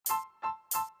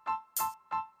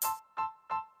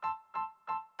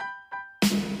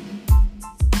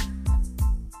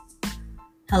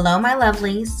Hello, my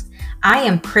lovelies. I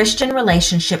am Christian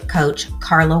relationship coach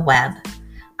Carla Webb.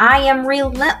 I am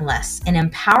relentless in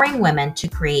empowering women to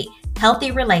create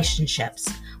healthy relationships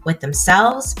with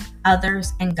themselves,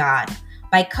 others, and God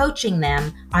by coaching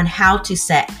them on how to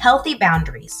set healthy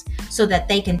boundaries so that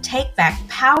they can take back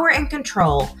power and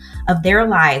control of their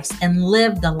lives and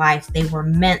live the life they were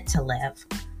meant to live.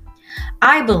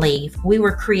 I believe we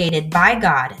were created by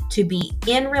God to be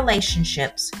in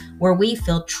relationships where we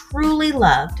feel truly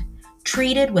loved,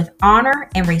 treated with honor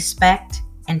and respect,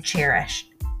 and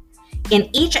cherished. In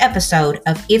each episode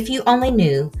of If You Only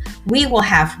Knew, we will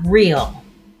have real,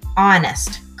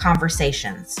 honest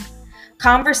conversations.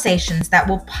 Conversations that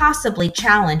will possibly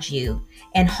challenge you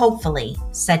and hopefully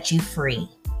set you free.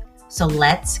 So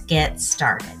let's get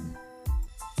started.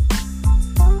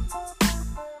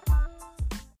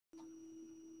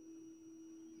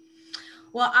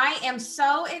 Well, I am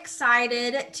so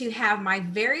excited to have my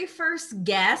very first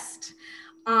guest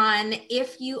on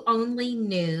If You Only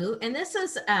Knew. And this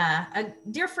is a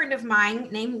dear friend of mine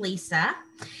named Lisa.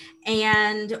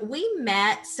 And we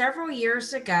met several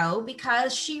years ago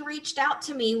because she reached out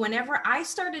to me whenever I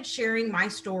started sharing my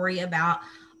story about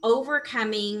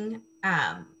overcoming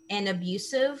an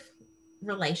abusive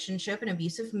relationship, an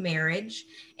abusive marriage,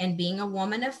 and being a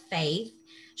woman of faith.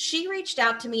 She reached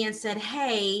out to me and said,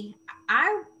 "Hey,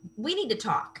 we need to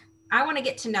talk. I want to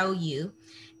get to know you."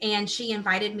 And she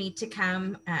invited me to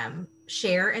come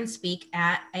share and speak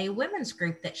at a women's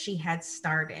group that she had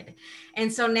started.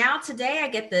 And so now today I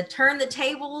get to turn the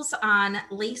tables on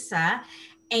Lisa,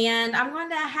 and I'm going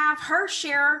to have her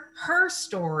share her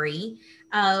story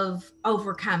of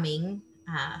overcoming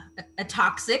a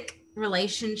toxic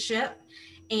relationship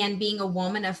and being a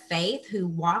woman of faith who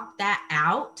walked that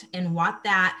out and what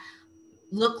that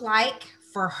looked like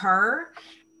for her.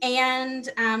 And,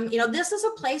 this is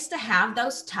a place to have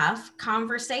those tough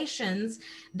conversations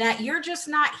that you're just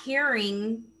not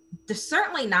hearing,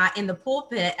 certainly not in the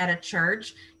pulpit at a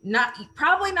church,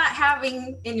 probably not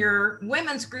having in your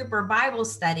women's group or Bible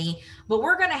study, but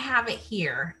we're going to have it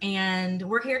here. And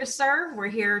we're here to serve. We're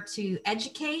here to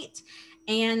educate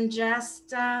and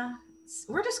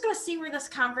we're just going to see where this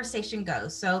conversation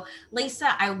goes. So,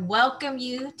 Lisa, I welcome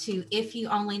you to If You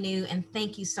Only Knew, and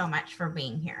thank you so much for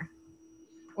being here.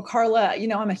 Well, Carla,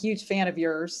 I'm a huge fan of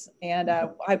yours, and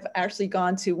I've actually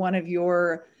gone to one of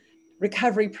your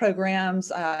recovery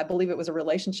programs. I believe it was a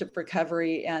relationship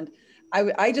recovery, and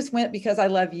I just went because I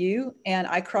love you, and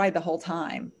I cried the whole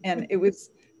time, and it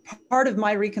was part of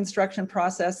my reconstruction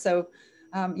process. So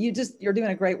you're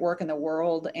doing a great work in the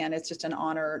world, and it's just an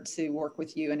honor to work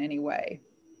with you in any way.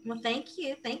 Well, thank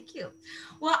you. Thank you.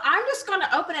 Well, I'm just going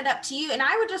to open it up to you. And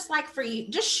I would just like for you,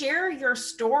 just share your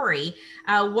story,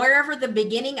 wherever the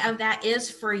beginning of that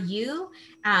is for you.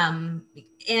 And,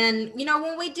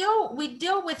 when we deal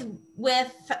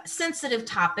with sensitive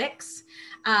topics,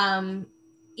 we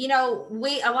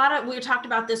talked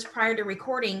about this prior to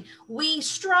recording. We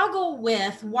struggle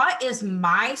with what is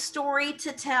my story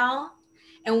to tell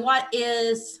and what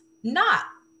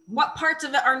parts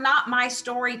of it are not my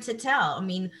story to tell. I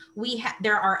mean,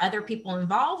 there are other people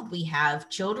involved. We have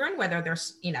children, whether they're,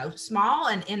 small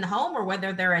and in the home, or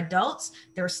whether they're adults,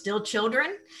 they're still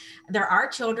children. There are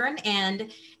children.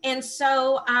 And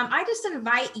so I just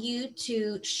invite you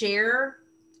to share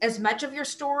as much of your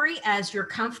story as you're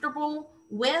comfortable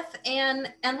with,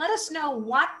 and let us know,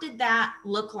 what did that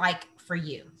look like for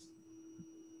you?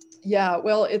 Yeah,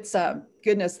 well, it's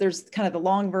goodness, there's kind of the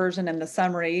long version and the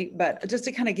summary, but just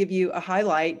to kind of give you a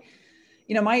highlight,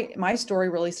 my story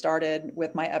really started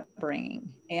with my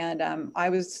upbringing. And I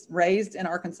was raised in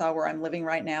Arkansas, where I'm living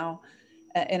right now,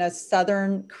 in a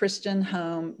Southern Christian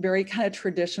home, very kind of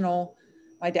traditional.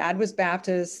 My dad was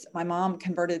Baptist. My mom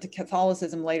converted to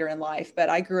Catholicism later in life, but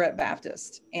I grew up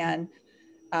Baptist. And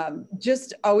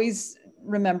just always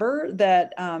remember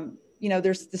that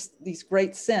there's these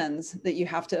great sins that you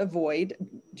have to avoid: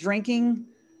 drinking,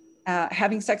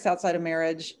 having sex outside of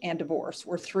marriage, and divorce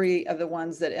were three of the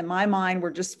ones that in my mind were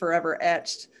just forever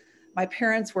etched. My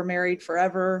parents were married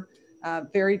forever,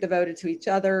 very devoted to each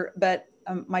other. But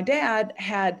my dad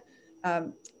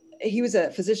he was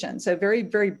a physician, so very,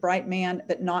 very bright man,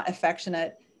 but not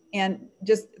affectionate. And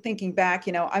just thinking back,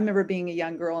 I remember being a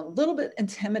young girl and a little bit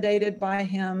intimidated by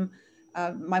him.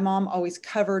 My mom always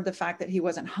covered the fact that he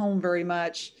wasn't home very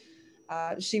much.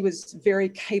 She was very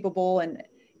capable and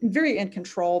very in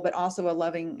control, but also a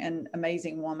loving and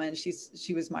amazing woman.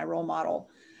 She was my role model.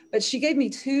 But she gave me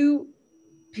two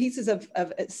pieces of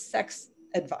sex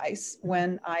advice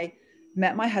when I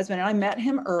met my husband. And I met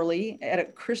him early at a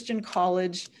Christian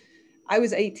college. I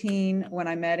was 18 when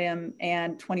I met him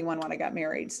and 21 when I got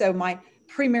married. So my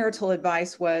premarital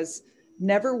advice was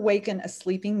never waken a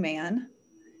sleeping man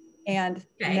and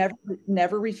Okay.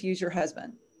 never refuse your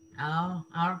husband. Oh,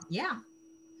 yeah.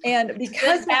 And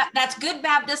because That's good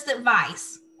Baptist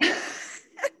advice. and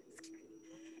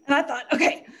I thought,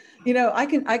 okay, you know, I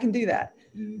can do that.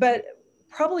 But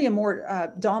probably a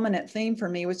more dominant theme for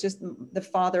me was just the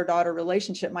father-daughter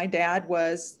relationship. My dad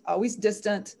was always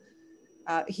distant.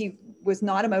 He was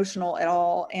not emotional at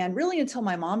all. And really until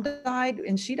my mom died,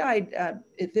 and she died at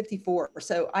 54.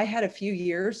 So I had a few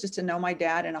years just to know my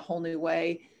dad in a whole new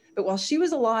way. But while she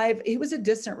was alive, it was a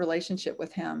distant relationship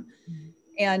with him.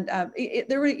 And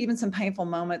there were even some painful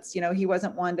moments. You know, he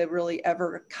wasn't one to really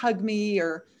ever hug me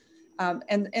or,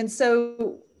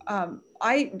 so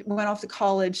I went off to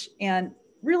college, and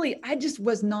really, I just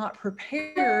was not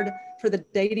prepared for the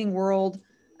dating world.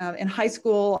 In high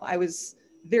school, I was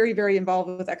very, very involved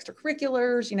with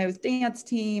extracurriculars, you know, dance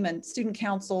team and student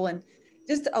council, and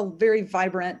just a very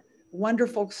vibrant,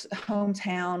 wonderful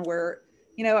hometown where,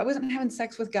 you know, I wasn't having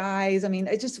sex with guys. I mean,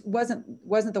 it just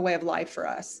wasn't the way of life for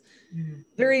us.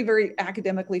 Very, very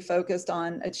academically focused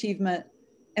on achievement.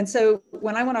 And so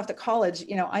when I went off to college,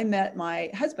 you know, I met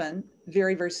my husband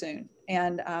very, very soon.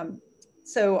 And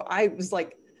so I was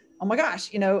like, oh my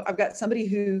gosh, you know, I've got somebody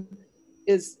who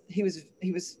he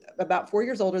was about 4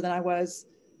 years older than I was,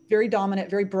 very dominant,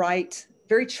 very bright,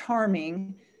 very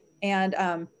charming, and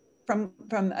from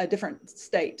a different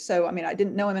state. So, I mean, I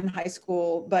didn't know him in high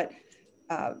school, but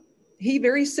he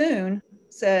very soon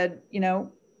said, you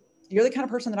know, you're the kind of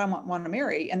person that I want to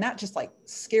marry. And that just like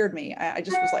scared me. I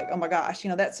just was like, oh my gosh, you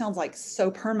know, that sounds like so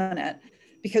permanent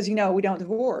because, you know, we don't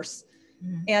divorce.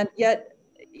 And yet,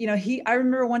 you know, I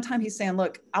remember one time he's saying,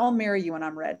 look, I'll marry you when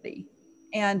I'm ready.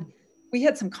 And we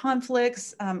had some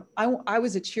conflicts. I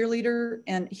was a cheerleader,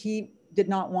 and he did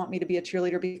not want me to be a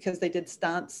cheerleader because they did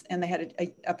stunts and they had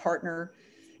a partner.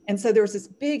 And so there was this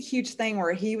big, huge thing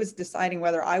where he was deciding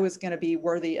whether I was going to be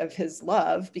worthy of his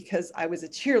love because I was a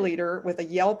cheerleader with a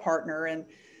Yale partner. And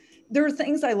there are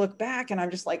things I look back and I'm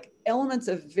just like elements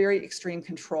of very extreme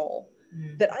control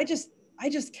that I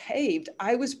just caved.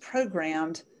 I was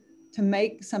programmed to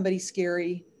make somebody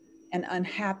scary and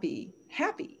unhappy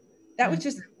happy. That was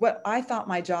just what I thought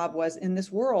my job was in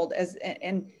this world,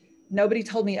 and nobody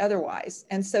told me otherwise.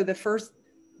 And so the first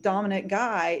dominant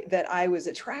guy that I was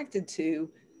attracted to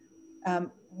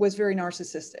was very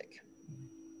narcissistic.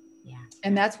 Yeah.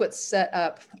 And that's what set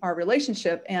up our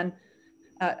relationship. And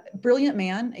brilliant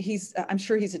man. I'm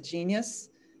sure he's a genius.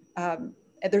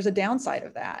 There's a downside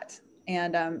of that.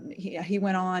 And he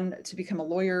went on to become a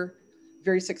lawyer,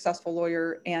 very successful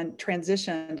lawyer, and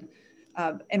transitioned.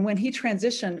 And when he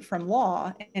transitioned from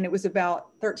law, and it was about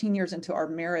 13 years into our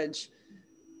marriage,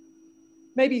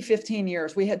 maybe 15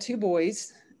 years, we had 2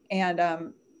 boys, and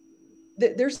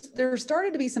there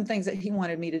started to be some things that he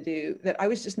wanted me to do that I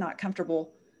was just not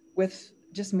comfortable with,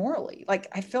 just morally. Like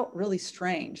I felt really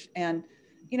strange, and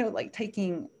you know, like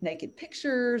taking naked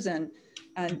pictures and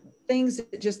things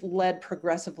that just led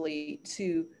progressively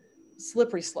to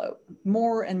slippery slope,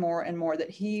 more and more and more that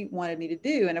he wanted me to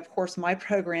do. And of course, my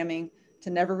programming to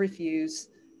never refuse,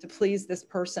 to please this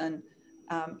person.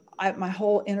 My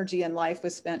whole energy in life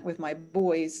was spent with my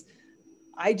boys.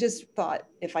 I just thought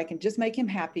if I can just make him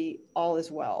happy, all is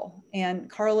well. And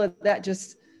Carla, that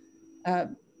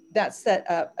set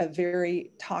up a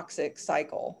very toxic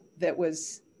cycle that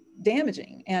was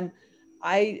damaging. And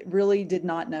I really did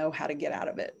not know how to get out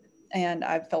of it. And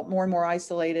I felt more and more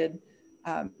isolated.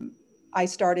 I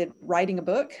started writing a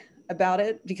book about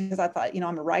it because I thought, you know,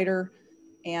 I'm a writer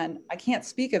and I can't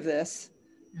speak of this.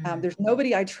 There's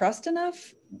nobody I trust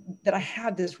enough that I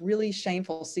have this really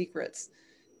shameful secrets.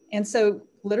 And so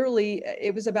literally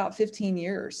it was about 15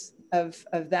 years of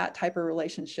that type of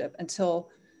relationship until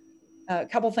a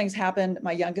couple of things happened.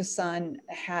 My youngest son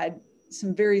had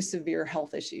some very severe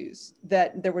health issues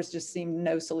that there was just seemed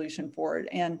no solution for it.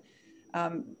 And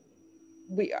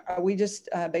we just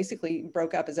basically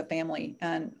broke up as a family,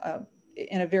 and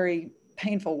in a very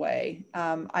painful way.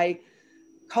 I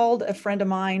called a friend of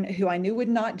mine who I knew would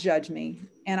not judge me.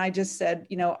 And I just said,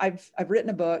 you know, I've written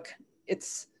a book.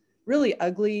 It's really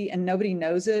ugly and nobody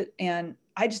knows it. And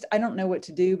I don't know what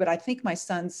to do, but I think my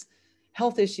son's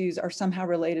health issues are somehow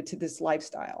related to this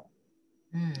lifestyle.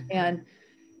 And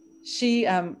she,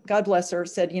 God bless her,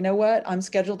 said, you know what, I'm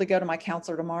scheduled to go to my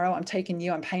counselor tomorrow. I'm taking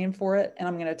you, I'm paying for it. And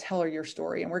I'm going to tell her your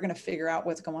story and we're going to figure out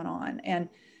what's going on. And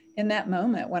in that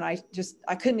moment when I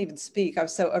couldn't even speak, I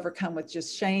was so overcome with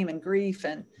just shame and grief.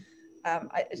 And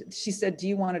she said, do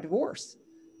you want a divorce?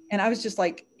 And I was just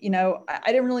like, I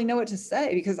didn't really know what to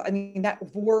say, because I mean, that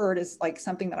word is like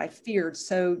something that I feared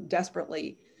so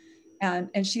desperately.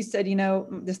 And she said,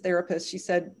 this therapist, she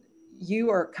said, you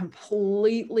are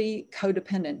completely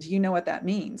codependent. Do you know what that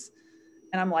means?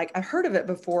 And I'm like, I've heard of it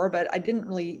before, but I didn't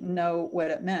really know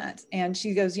what it meant. And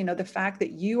she goes, the fact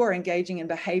that you are engaging in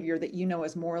behavior that you know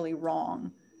is morally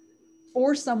wrong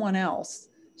for someone else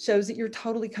shows that you're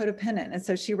totally codependent. And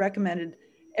so she recommended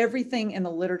everything in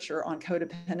the literature on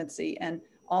codependency, and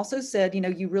also said,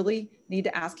 you really need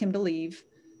to ask him to leave.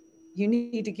 You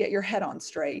need to get your head on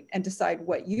straight and decide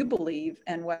what you believe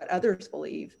and what others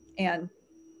believe.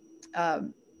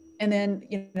 Um, and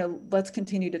then, let's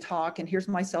continue to talk. And here's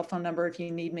my cell phone number if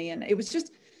you need me. And it was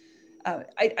just,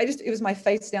 it was my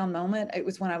face down moment. It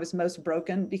was when I was most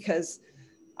broken, because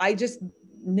I just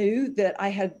knew that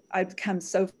I'd come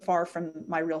so far from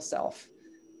my real self.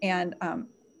 And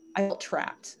I felt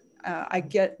trapped. I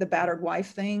get the battered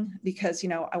wife thing, because,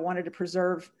 I wanted to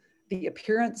preserve the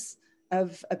appearance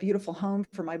of a beautiful home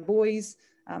for my boys.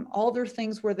 All their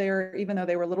things were there, even though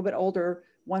they were a little bit older.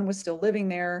 One was still living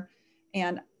there.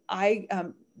 And I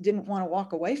didn't want to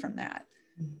walk away from that.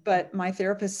 But my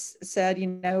therapist said,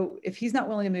 if he's not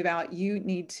willing to move out, you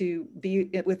need to be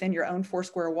within your own 4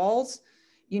 square walls.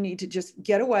 You need to just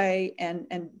get away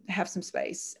and have some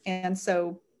space. And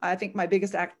so I think my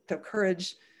biggest act of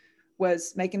courage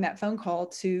was making that phone call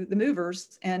to the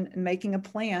movers and making a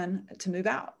plan to move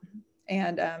out.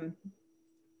 And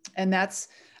that's,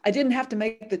 I didn't have to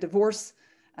make the divorce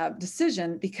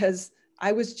decision, because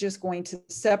I was just going to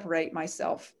separate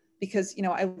myself, because,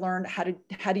 I learned how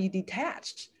do you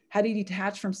detach? How do you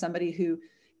detach from somebody who,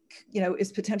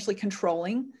 is potentially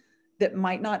controlling, that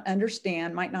might not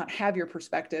understand, might not have your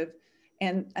perspective.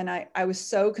 And I was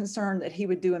so concerned that he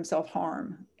would do himself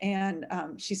harm. And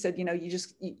she said,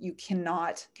 you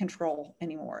cannot control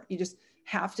anymore. You just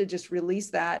have to just release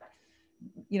that,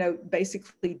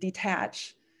 basically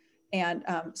detach and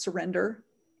surrender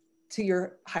to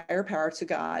your higher power, to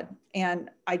God. And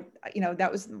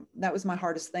that was my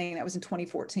hardest thing. That was in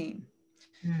 2014.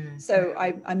 So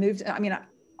I moved,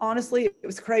 honestly, it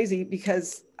was crazy,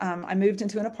 because I moved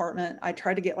into an apartment. I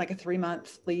tried to get like a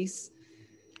 3-month lease.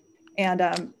 And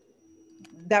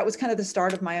that was kind of the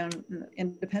start of my own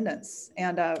independence.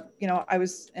 And, I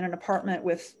was in an apartment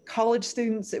with college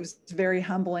students. It was very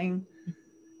humbling.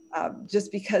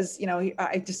 Just because,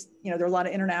 I just, there were a lot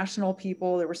of international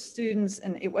people, there were students,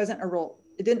 and it wasn't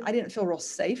I didn't feel real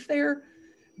safe there.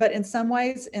 But in some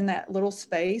ways, in that little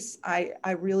space, I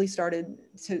really started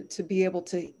to be able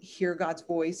to hear God's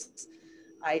voice.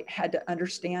 I had to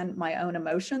understand my own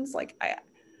emotions. Like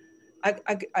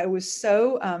I was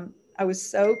so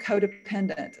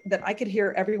codependent that I could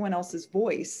hear everyone else's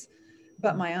voice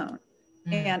but my own.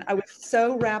 And I was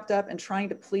so wrapped up in trying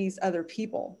to please other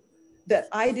people that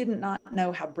I did not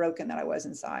know how broken that I was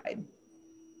inside.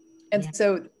 And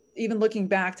so even looking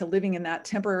back to living in that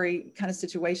temporary kind of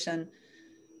situation,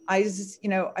 I just,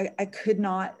 I could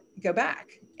not go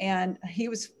back. And he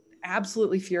was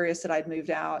absolutely furious that I'd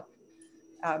moved out.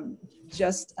 But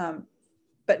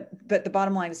the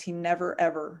bottom line is, he never,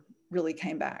 ever really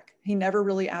came back. He never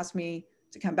really asked me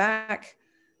to come back.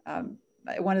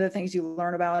 One of the things you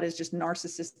learn about is just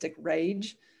narcissistic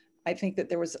rage. I think that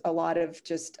there was a lot of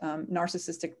just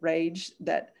narcissistic rage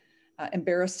that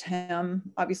embarrassed him.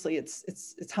 Obviously,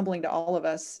 it's humbling to all of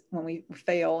us when we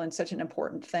fail in such an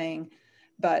important thing.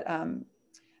 But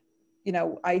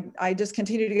I just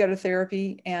continued to go to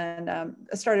therapy, and I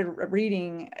started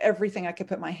reading everything I could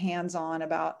put my hands on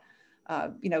about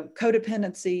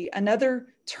codependency. Another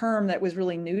term that was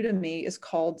really new to me is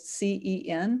called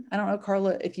CEN. I don't know,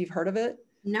 Carla, if you've heard of it.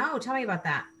 No, tell me about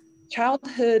that.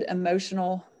 Childhood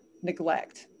emotional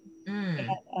neglect. And,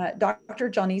 Dr.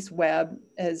 Janice Webb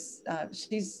is,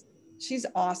 she's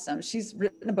awesome. She's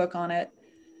written a book on it,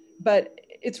 but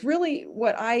it's really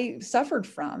what I suffered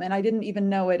from, and I didn't even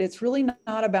know it. It's really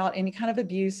not about any kind of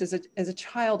abuse as a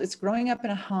child. It's growing up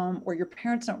in a home where your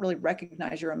parents don't really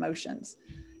recognize your emotions,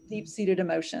 deep-seated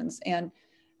emotions. And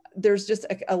there's just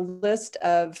a list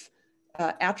of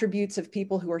attributes of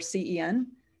people who are CEN,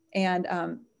 and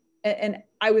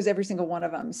I was every single one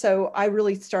of them. So I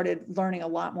really started learning a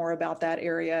lot more about that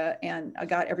area, and I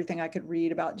got everything I could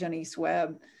read about Janice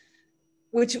Webb,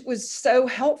 which was so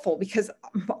helpful, because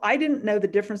I didn't know the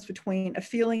difference between a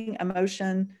feeling,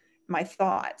 emotion, my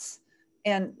thoughts.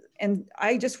 And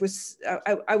I just was,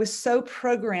 I was so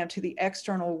programmed to the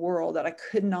external world that I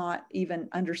could not even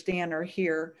understand or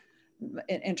hear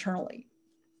internally.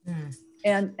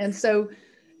 And so,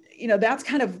 that's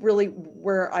kind of really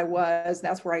where I was.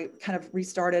 That's where I kind of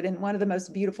restarted. And one of the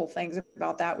most beautiful things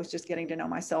about that was just getting to know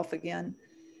myself again.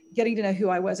 getting to know who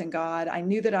I was in God. I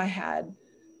knew that I had,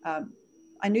 um,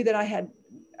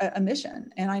 a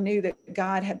mission, and I knew that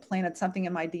God had planted something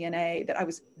in my DNA that I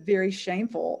was very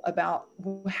shameful about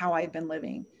how I had been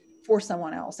living for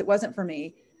someone else. It wasn't for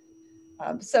me.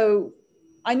 So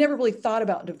I never really thought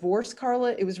about divorce,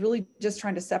 Carla. It was really just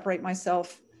trying to separate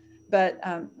myself. But,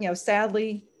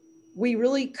 sadly, we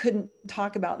really couldn't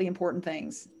talk about the important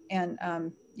things. And,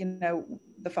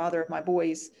 the father of my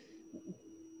boys,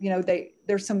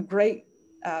 there's some great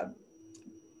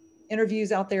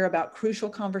interviews out there about crucial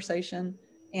conversation.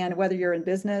 And whether you're in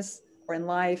business or in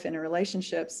life and in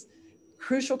relationships,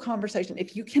 crucial conversation.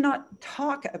 If you cannot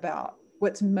talk about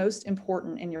what's most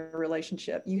important in your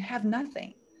relationship, you have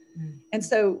nothing. And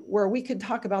so where we could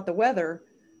talk about the weather,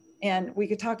 and we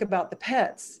could talk about the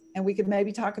pets, and we could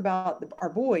maybe talk about our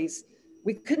boys,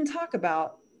 we couldn't talk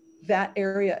about that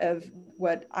area of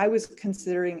what I was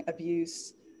considering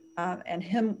abuse, and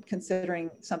him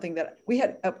considering something that we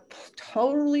had a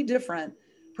totally different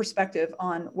perspective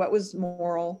on what was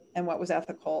moral and what was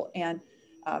ethical. And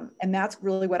that's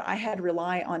really what I had to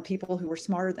rely on, people who were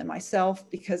smarter than myself,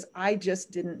 because I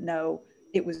just didn't know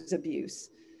it was abuse.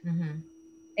 Mm-hmm.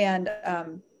 And,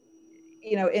 and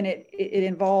it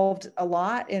involved a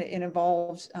lot. It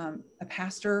involved a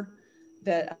pastor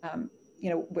that,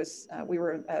 we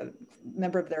were a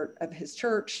member of his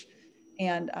church.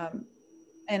 And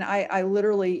I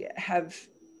literally have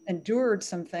endured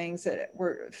some things that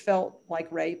felt like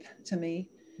rape to me.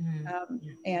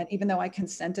 And even though I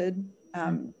consented,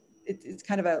 it's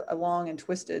kind of a long and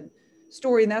twisted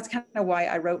story. And that's kind of why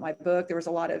I wrote my book. There was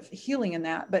a lot of healing in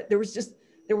that, but there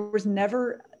was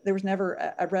never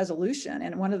a resolution.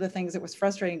 And one of the things that was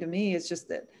frustrating to me is just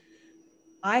that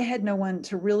I had no one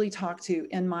to really talk to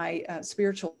in my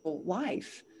spiritual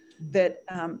life. That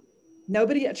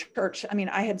nobody at church. I mean,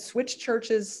 I had switched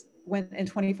churches, went in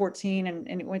 2014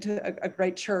 and went to a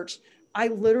great church. I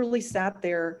literally sat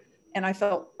there and I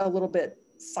felt a little bit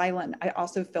silent. I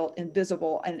also felt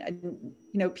invisible, and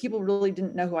people really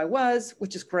didn't know who I was,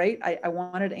 which is great. I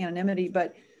wanted anonymity,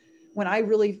 but when I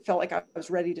really felt like I was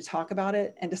ready to talk about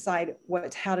it and decide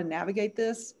how to navigate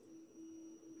this,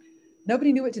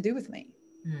 nobody knew what to do with me.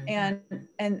 Mm-hmm.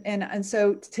 And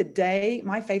so today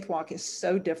my faith walk is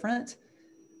so different.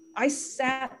 I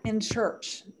sat in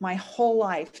church my whole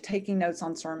life taking notes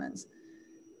on sermons,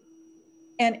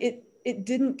 and it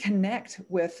didn't connect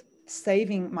with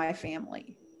saving my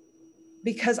family,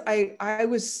 because I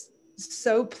was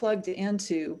so plugged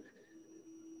into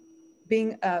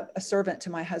being a servant to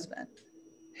my husband,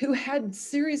 who had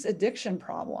serious addiction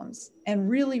problems and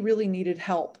really, really needed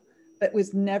help, but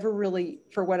was never really,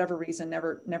 for whatever reason,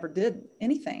 never did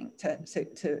anything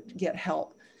to get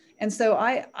help. And so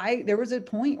there was a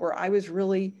point where I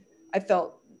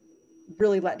felt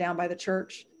really let down by the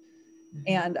church.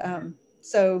 Mm-hmm. And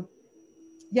so,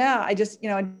 yeah, I just,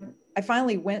 I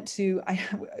finally I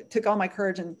took all my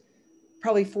courage, and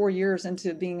probably 4 years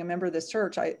into being a member of this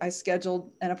church, I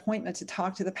scheduled an appointment to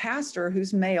talk to the pastor,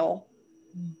 who's male.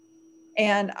 Mm-hmm.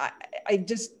 And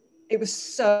it was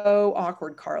so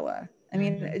awkward, Carla. I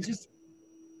mean, mm-hmm.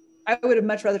 I would have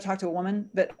much rather talked to a woman,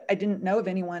 but I didn't know of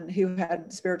anyone who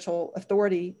had spiritual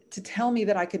authority to tell me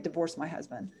that I could divorce my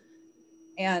husband.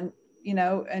 And,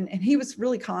 and he was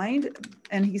really kind.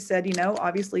 And he said,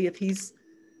 obviously if he's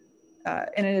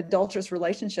in an adulterous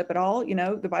relationship at all,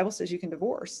 the Bible says you can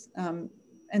divorce.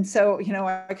 And so,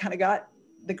 I kind of got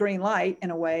the green light in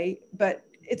a way, but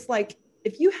it's like,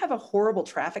 if you have a horrible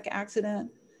traffic accident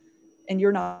and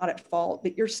you're not at fault,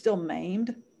 but you're still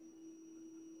maimed,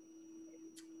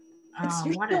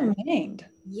 you're still maimed.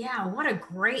 Yeah, what a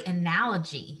great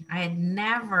analogy. I've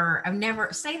never,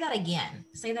 say that again.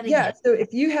 Yeah, so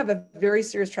if you have a very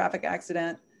serious traffic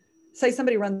accident, say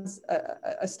somebody runs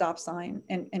a stop sign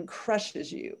and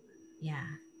crushes you. Yeah.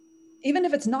 Even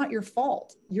if it's not your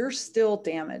fault, you're still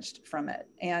damaged from it.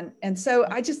 And so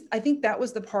I think that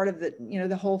was the part of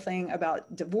the whole thing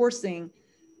about divorcing,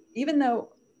 even though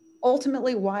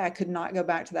ultimately why I could not go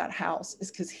back to that house is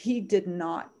because he did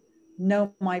not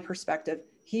know my perspective.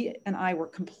 He and I were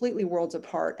completely worlds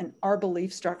apart in our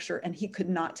belief structure, and he could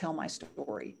not tell my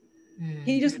story. Mm-hmm.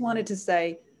 He just wanted to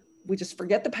say, we just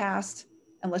forget the past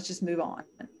and let's just move on.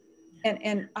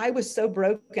 And I was so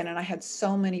broken, and I had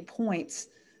so many points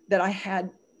that I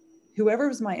had, whoever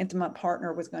was my intimate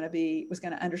partner was going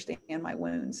to understand my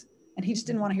wounds, and he just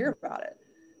didn't want to hear about it.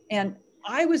 And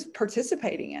I was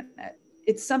participating in it.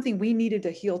 It's something we needed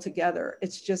to heal together.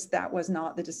 It's just, that was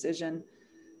not the decision.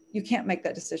 You can't make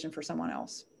that decision for someone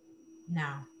else.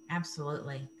 No,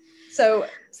 absolutely. So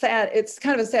sad. It's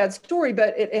kind of a sad story,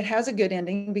 but it has a good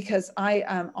ending, because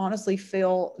I honestly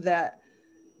feel that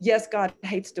yes, God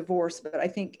hates divorce, but I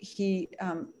think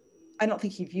I don't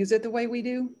think he views it the way we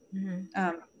do.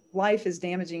 Life is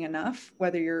damaging enough,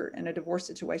 whether you're in a divorce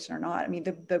situation or not. I mean,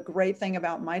 the great thing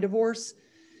about my divorce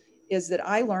is that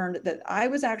I learned that I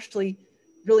was actually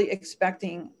really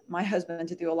expecting my husband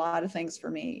to do a lot of things for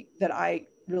me that I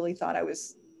really thought it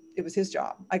was his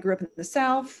job. I grew up in the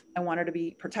South. I wanted to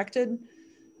be protected.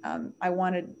 I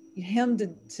wanted him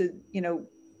to,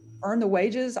 earn the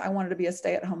wages. I wanted to be a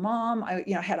stay-at-home mom. I,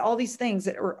 had all these things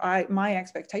that were my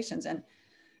expectations,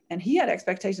 and he had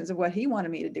expectations of what he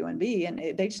wanted me to do and be, and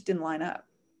they just didn't line up.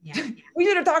 Yeah. We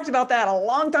should have talked about that a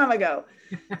long time ago.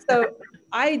 So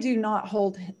I do not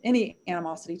hold any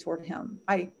animosity toward him.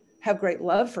 I have great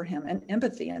love for him and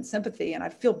empathy and sympathy, and I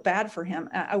feel bad for him.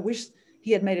 I wish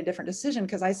he had made a different decision,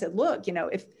 because I said, look,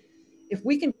 if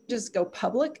we can just go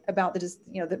public about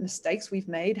the mistakes we've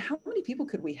made, how many people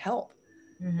could we help?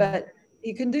 But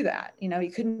he couldn't do that. He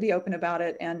couldn't be open about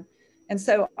it. And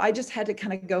so I just had to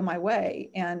kind of go my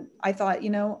way. And I thought,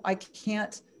 I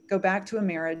can't go back to a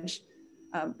marriage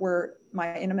where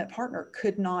my intimate partner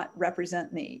could not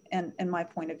represent me and my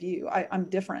point of view. I'm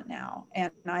different now.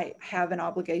 And I have an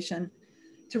obligation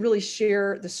to really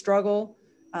share the struggle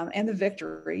and the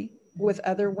victory with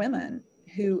other women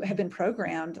who have been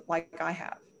programmed like I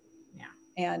have.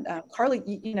 And Carly,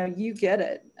 you get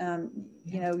it.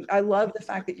 I love the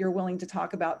fact that you're willing to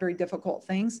talk about very difficult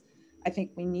things. I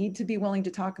think we need to be willing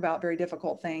to talk about very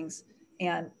difficult things.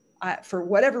 And for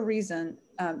whatever reason,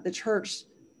 the church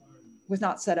was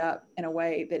not set up in a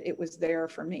way that it was there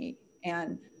for me,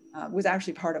 and was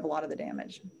actually part of a lot of the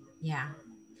damage. Yeah.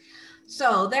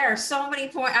 So there are so many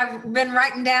points. I've been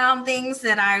writing down things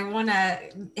that I want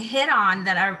to hit on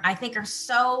that I think are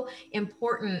so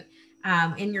important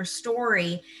in your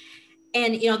story.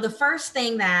 And, the first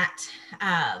thing that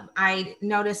I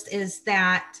noticed is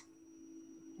that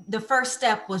the first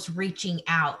step was reaching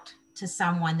out to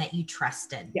someone that you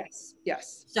trusted. Yes.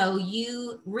 Yes. So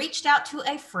you reached out to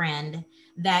a friend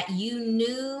that you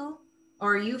knew,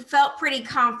 or you felt pretty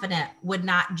confident would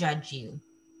not judge you.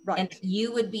 Right. And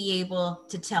you would be able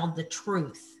to tell the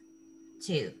truth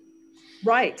too.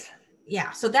 Right.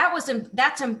 Yeah. So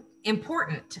that's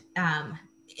important.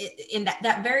 In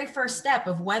that very first step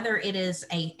of whether it is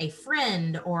a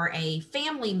friend or a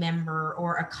family member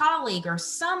or a colleague or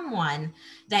someone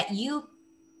that you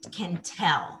can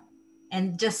tell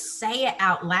and just say it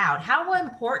out loud. How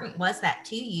important was that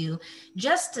to you,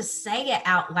 just to say it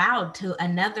out loud to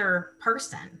another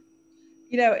person?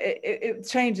 It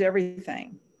changed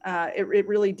everything. It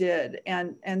really did.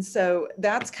 And so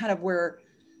that's kind of where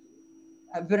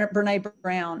Brene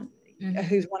Brown,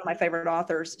 who's one of my favorite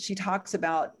authors, she talks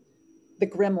about the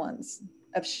gremlins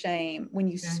of shame. When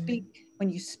you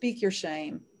speak your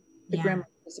shame, the gremlins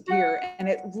disappear. And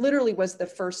it literally was the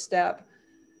first step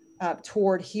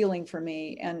toward healing for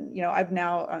me. And, I've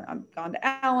gone to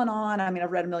Al-Anon. I mean,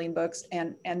 I've read a million books,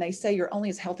 and they say you're only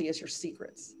as healthy as your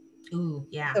secrets. Ooh,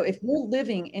 yeah. So if you're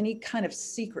living any kind of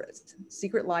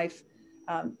secret life,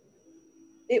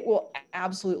 it will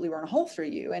absolutely run a hole through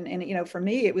you. And for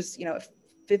me, it was,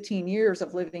 15 years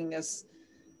of living this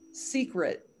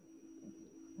secret,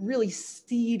 really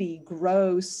seedy,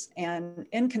 gross, and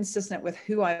inconsistent with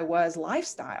who I was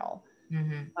lifestyle.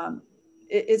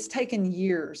 It's taken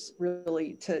years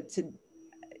really to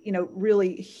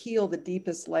really heal the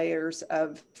deepest layers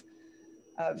of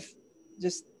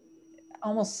just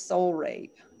almost soul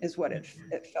rape is what it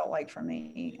felt like for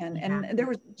me. And there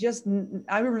was just,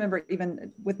 I remember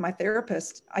even with my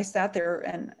therapist, I sat there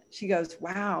and she goes,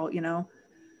 wow,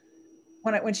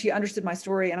 when she understood my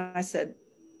story, and I said,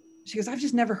 she goes, I've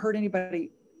just never heard anybody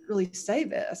really say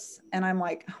this. And I'm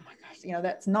like, oh my gosh,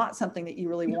 that's not something that you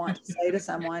really want to say to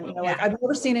someone, like, I've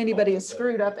never seen anybody as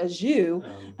screwed up as you.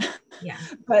 Yeah.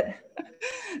 But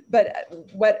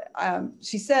what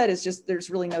she said is just,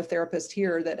 there's really no therapist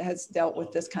here that has dealt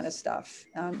with this kind of stuff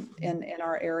in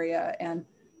our area. And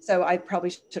so I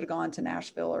probably should have gone to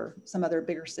Nashville or some other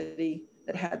bigger city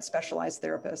that had specialized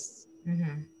therapists.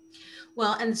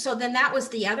 Well, and so then that was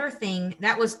the other thing.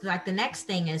 That was like the next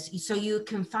thing is, so you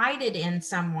confided in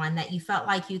someone that you felt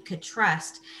like you could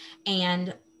trust,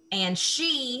 and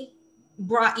she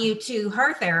brought you to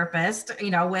her therapist,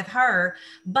 with her.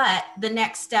 But the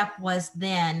next step was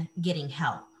then getting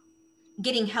help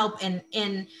and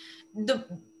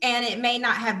it may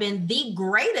not have been the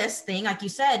greatest thing. Like you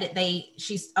said,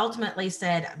 she ultimately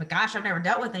said, but gosh, I've never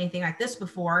dealt with anything like this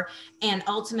before. And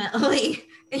ultimately,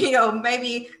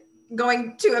 maybe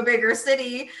going to a bigger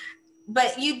city,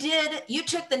 but you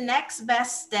took the next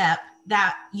best step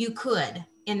that you could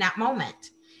in that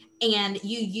moment. And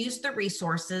you used the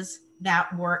resources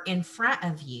that were in front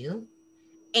of you.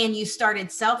 And you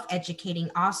started self-educating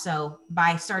also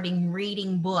by starting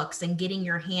reading books and getting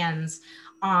your hands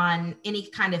on any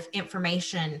kind of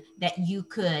information that you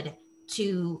could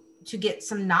to get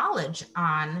some knowledge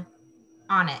on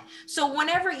it. So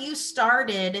whenever you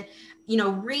started,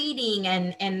 reading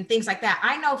and things like that,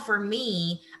 I know for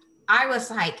me, I was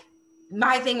like,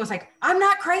 my thing was like, I'm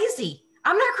not crazy.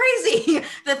 I'm not crazy.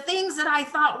 The things that I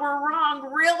thought were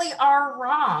wrong really are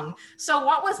wrong. So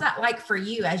what was that like for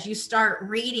you as you start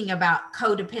reading about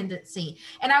codependency?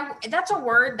 And that's a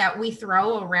word that we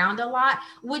throw around a lot.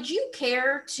 Would you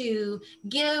care to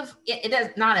give it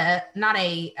is not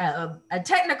a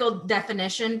technical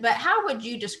definition, but how would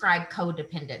you describe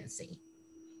codependency?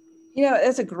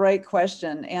 That's a great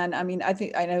question. And I mean, I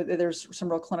know that there's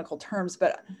some real clinical terms,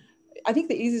 but I think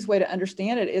the easiest way to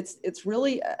understand it, it's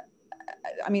really,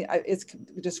 it's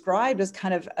described as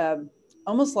kind of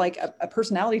almost like a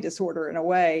personality disorder in a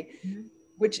way, mm-hmm.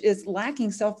 which is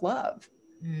lacking self-love.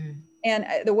 Mm. And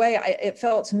the way it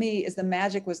felt to me is the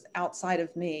magic was outside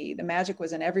of me. The magic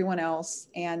was in everyone else.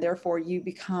 And therefore you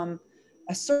become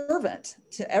a servant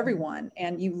to everyone,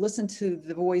 and you listen to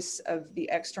the voice of the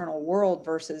external world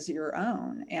versus your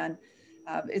own. And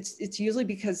it's usually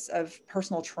because of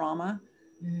personal trauma,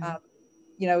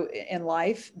 in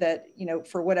life that,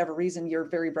 for whatever reason, you're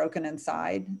very broken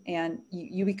inside, and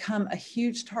you become a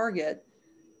huge target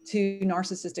to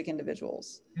narcissistic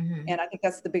individuals. Mm-hmm. And I think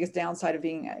that's the biggest downside of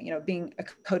being a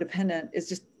codependent, is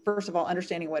just, first of all,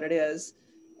 understanding what it is.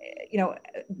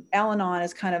 Al-Anon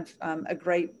is kind of a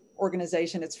great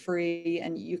organization. It's free,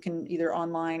 and you can either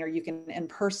online or you can in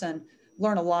person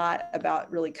learn a lot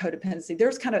about really codependency.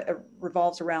 There's kind of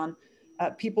revolves around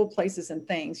people, places, and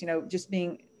things, just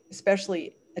being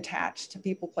especially attached to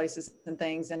people, places, and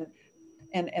things.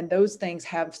 And those things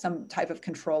have some type of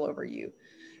control over you.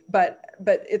 But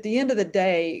at the end of the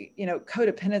day,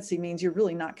 codependency means you're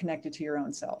really not connected to your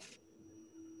own self.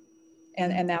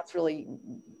 And that's really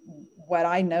what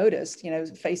I noticed,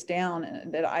 face down,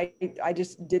 that I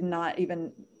just did not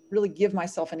even really give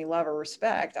myself any love or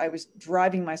respect. I was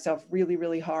driving myself really,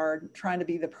 really hard, trying to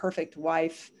be the perfect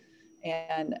wife,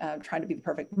 and trying to be the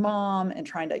perfect mom, and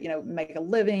trying to, make a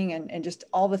living, and just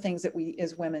all the things that we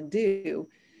as women do,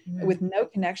 mm-hmm. with no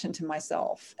connection to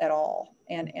myself at all.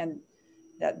 And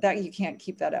that you can't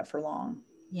keep that up for long.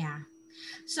 Yeah.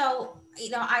 So,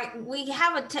 we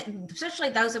have especially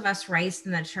those of us raised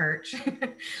in the church,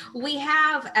 we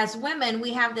have, as women,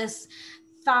 we have this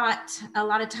thought a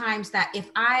lot of times that if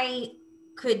I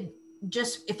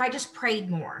just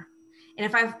prayed more, and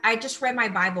if I just read my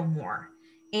Bible more,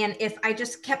 and if I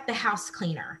just kept the house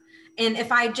cleaner, and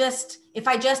if I just,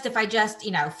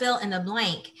 fill in the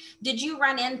blank. Did you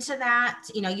run into that?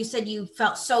 You said you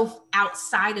felt so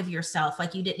outside of yourself,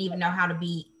 like you didn't even know how to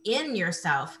be in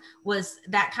yourself. Was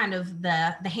that kind of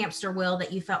the hamster wheel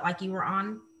that you felt like you were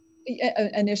on?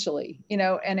 Initially,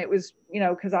 and it was,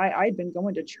 because I'd been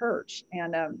going to church,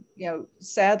 and,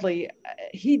 sadly,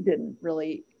 he didn't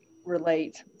really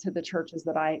relate to the churches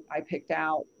that I picked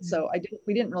out. So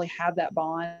we didn't really have that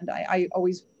bond. I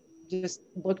always just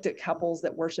looked at couples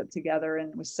that worshiped together,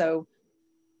 and was so,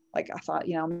 like, I thought,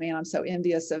 man, I'm so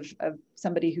envious of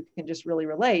somebody who can just really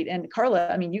relate. And Carla,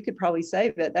 I mean, you could probably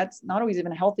say that that's not always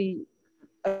even a healthy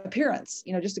appearance,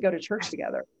 just to go to church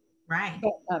together. Right.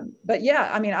 But yeah,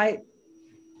 I mean, I,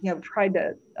 tried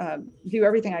to do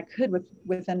everything I could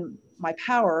within my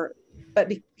power, but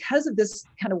because of this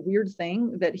kind of weird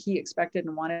thing that he expected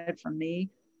and wanted from me,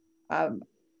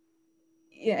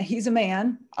 he's a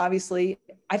man, obviously.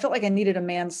 I felt like I needed a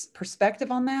man's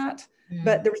perspective on that,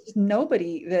 but there was just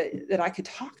nobody that I could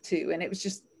talk to. And it was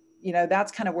just,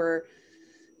 that's kind of where,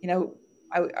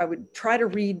 I would try to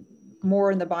read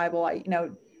more in the Bible.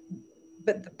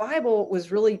 But the Bible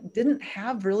didn't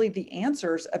have really the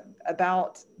answers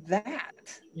about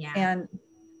that. Yeah. And,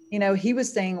 he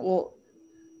was saying, well,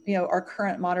 our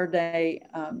current modern day,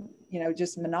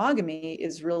 just monogamy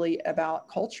is really about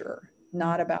culture,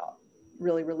 not about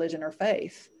really religion or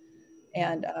faith.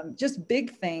 And just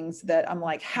big things that I'm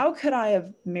like, how could I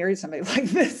have married somebody like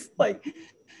this? But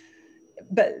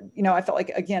I felt like,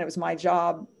 again, it was my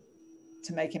job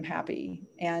to make him happy.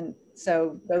 And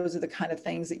so those are the kind of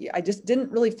things that I just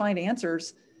didn't really find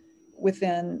answers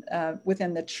within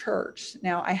the church.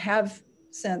 Now I have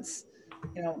since,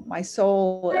 my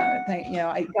soul,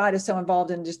 God is so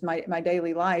involved in just my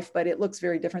daily life, but it looks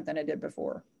very different than it did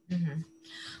before. Mm-hmm.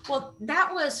 Well,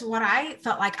 that was what I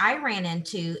felt like I ran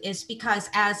into, is because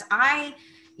as I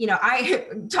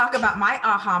talk about my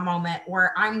aha moment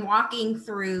where I'm walking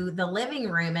through the living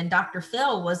room and Dr.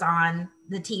 Phil was on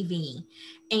the TV,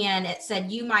 and it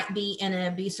said, you might be in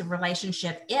an abusive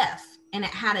relationship if, and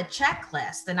it had a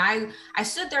checklist. And I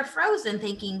stood there frozen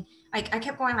thinking, like, I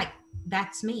kept going like,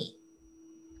 that's me.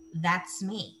 That's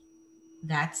me.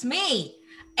 That's me.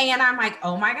 And I'm like,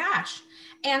 oh my gosh.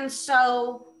 And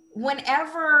so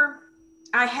whenever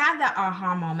I had that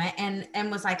aha moment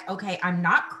and was like, okay, I'm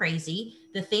not crazy.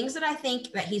 The things that I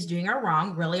think that he's doing are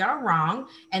wrong, really are wrong.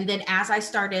 And then as I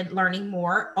started learning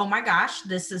more, oh my gosh,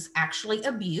 this is actually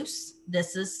abuse.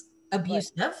 This is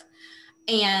abusive.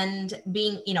 And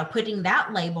being, putting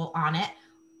that label on it.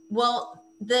 Well,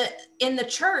 in the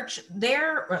church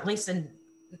there, or at least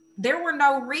there were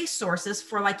no resources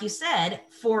for, like you said,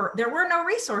 there were no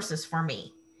resources for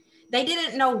me. They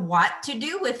didn't know what to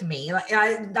do with me. Like,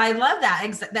 I love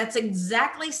that. That's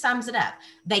exactly sums it up.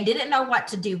 They didn't know what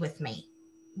to do with me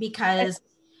because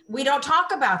we don't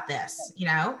talk about this,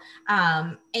 and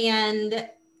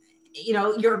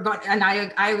you're going, and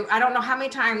I don't know how many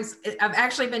times I've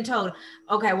actually been told,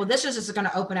 okay, well, this is just going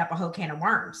to open up a whole can of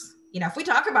worms. If we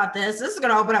talk about this is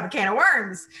going to open up a can of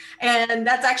worms. And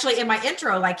that's actually in my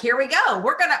intro, like, here we go.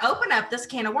 We're going to open up this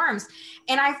can of worms.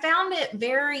 And I found it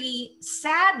very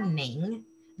saddening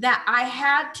that I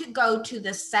had to go to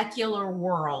the secular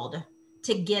world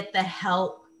to get the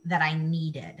help that I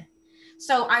needed.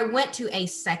 So I went to a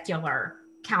secular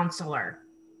counselor,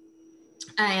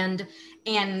 and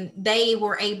they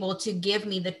were able to give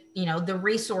me the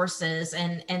resources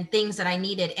and things that I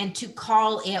needed, and to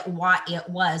call it what it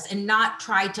was and not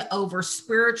try to over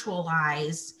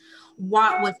spiritualize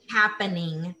what was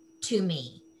happening to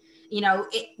me.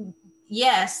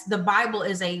 Yes, the Bible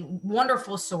is a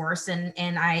wonderful source, and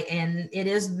it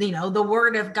is, the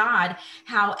word of God.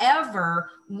 However,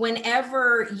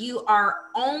 whenever you are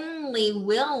only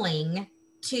willing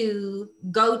to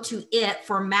go to it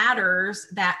for matters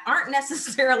that aren't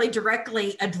necessarily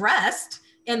directly addressed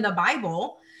in the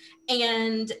Bible,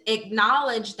 and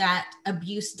acknowledge that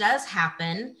abuse does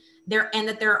happen there, and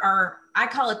that there are, I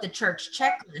call it the church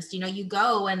checklist. You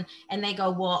go and they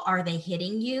go, well, are they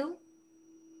hitting you?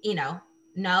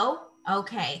 No.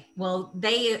 Okay. Well,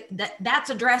 that's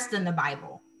addressed in the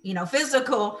Bible.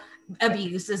 Physical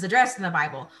abuse is addressed in the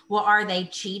Bible. Well, are they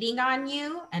cheating on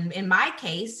you? And in my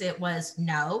case, it was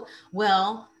no.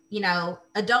 Well,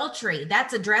 adultery,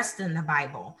 that's addressed in the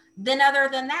Bible. Then other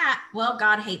than that, well,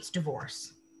 God hates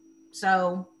divorce.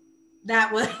 So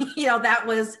that was, that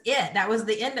was it. That was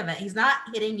the end of it. He's not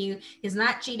hitting you. He's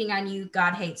not cheating on you.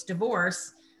 God hates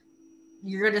divorce.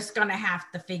 You're just going to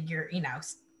have to figure,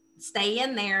 stay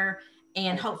in there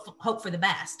and hope for the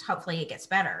best. Hopefully it gets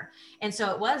better. And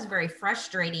so it was very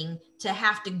frustrating to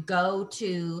have to go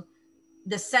to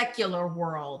the secular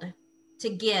world to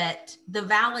get the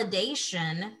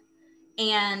validation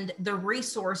and the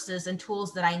resources and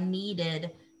tools that I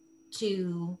needed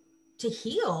to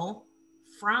heal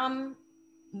from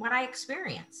what I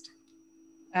experienced.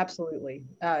 Absolutely.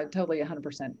 Totally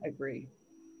 100% agree.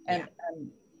 And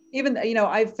even,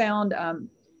 I've found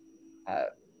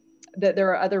that there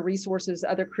are other resources,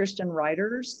 other Christian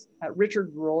writers.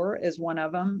 Richard Rohr is one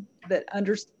of them, that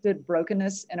understood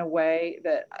brokenness in a way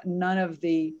that none of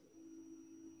the,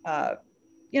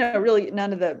 really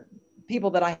none of the people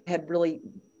that I had really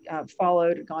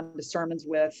followed, gone to sermons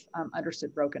with,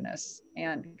 understood brokenness.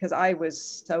 And because I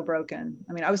was so broken,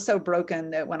 I was so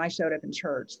broken that when I showed up in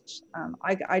church,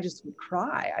 I just would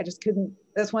cry. I just couldn't.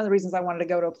 That's one of the reasons I wanted to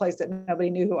go to a place that nobody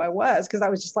knew who I was, because I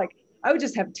was just like, I would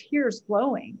just have tears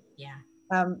flowing. Yeah.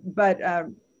 But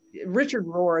Richard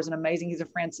Rohr is he's a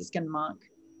Franciscan monk.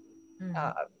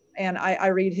 And I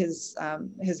read his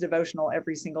devotional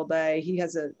every single day. He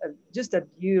has just a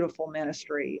beautiful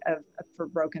ministry for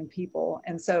broken people.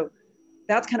 And so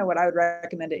that's kind of what I would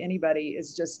recommend to anybody,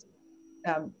 is just,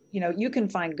 you can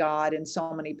find God in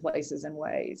so many places and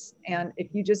ways. And if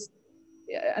you just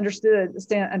understand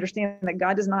that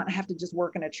God does not have to just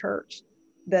work in a church.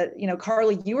 That,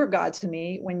 Carla, you were God to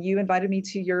me when you invited me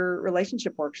to your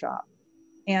relationship workshop.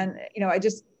 And, I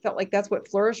just felt like that's what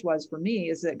Flourish was for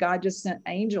me, is that God just sent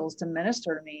angels to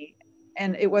minister to me.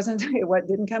 And it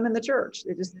didn't come in the church.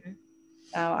 It just,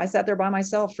 I sat there by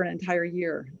myself for an entire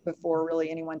year before really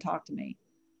anyone talked to me.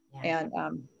 Yeah.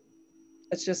 And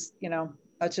it's just,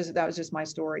 that was just my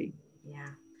story. Yeah.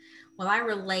 Well, I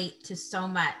relate to so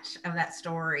much of that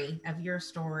story, of your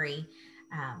story,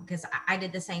 because I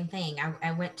did the same thing.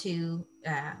 I went to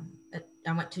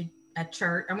a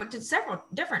church. I went to several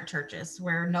different churches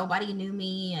where nobody knew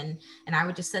me, and I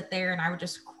would just sit there and I would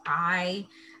just cry,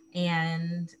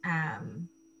 and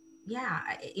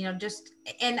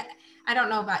and I don't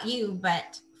know about you,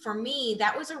 but for me,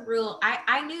 that was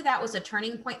I knew that was a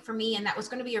turning point for me, and that was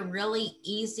going to be a really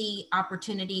easy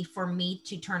opportunity for me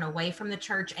to turn away from the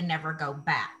church and never go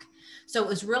back. So it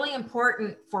was really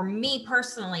important for me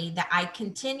personally that I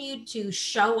continued to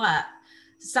show up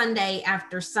Sunday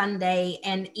after Sunday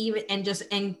and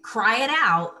cry it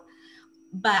out.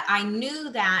 But I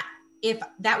knew that if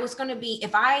that was going to be,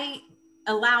 if I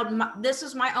this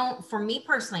was my own, for me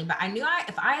personally, but I knew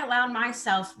if I allowed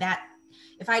myself that,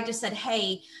 if I just said,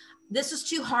 hey, this is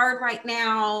too hard right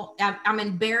now, I'm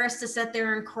embarrassed to sit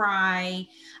there and cry,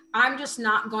 I'm just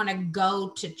not going to go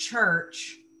to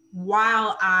church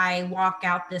while I walk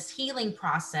out this healing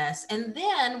process. And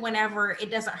then whenever it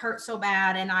doesn't hurt so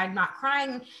bad and I'm not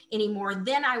crying anymore,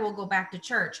 then I will go back to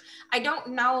church. I don't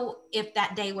know if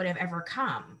that day would have ever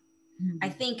come. Mm-hmm. I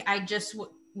think I just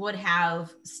would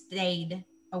have stayed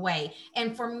away.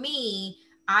 And for me,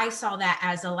 I saw that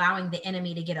as allowing the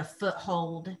enemy to get a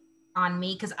foothold on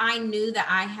me, because I knew that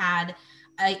I had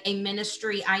a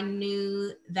ministry. I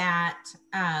knew that,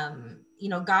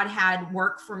 God had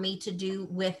work for me to do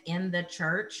within the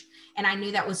church. And I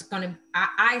knew that was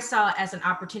I saw it as an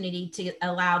opportunity to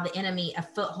allow the enemy a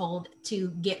foothold to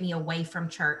get me away from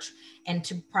church and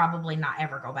to probably not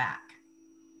ever go back.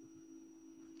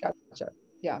 Gotcha.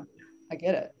 Yeah, I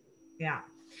get it. Yeah.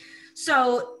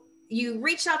 So you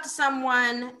reached out to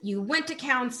someone, you went to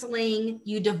counseling,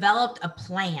 you developed a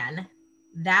plan.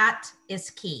 That is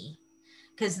key.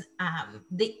 Because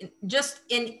just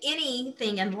in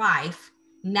anything in life,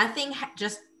 nothing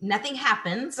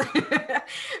happens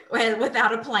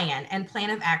without a plan and plan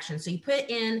of action. So you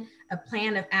put in a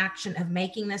plan of action of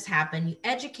making this happen. You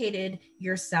educated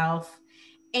yourself,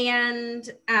 and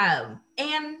a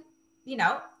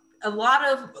lot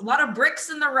of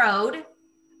bricks in the road,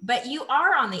 but you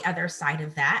are on the other side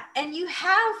of that, and you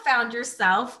have found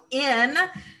yourself in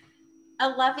a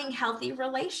loving, healthy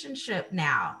relationship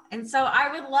now. And so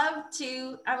I would love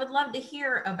to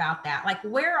hear about that. Like,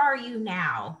 where are you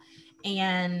now?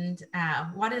 And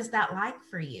what is that like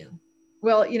for you?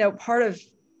 Well, part of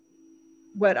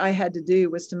what I had to do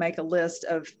was to make a list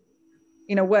of,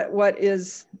 what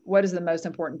is the most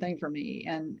important thing for me.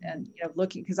 And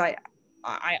looking, because I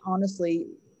honestly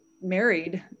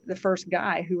married the first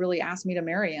guy who really asked me to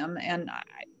marry him. And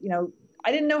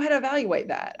I didn't know how to evaluate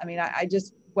that. I mean, I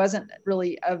just wasn't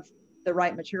really of the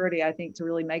right maturity, I think, to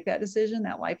really make that decision,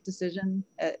 that life decision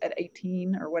at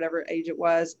 18 or whatever age it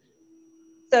was.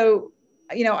 So,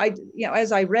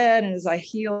 as I read and as I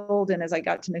healed and as I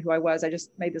got to know who I was, I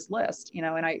just made this list,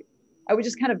 and I would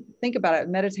just kind of think about it,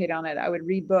 meditate on it. I would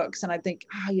read books, and I think,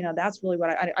 that's really what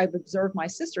I've observed my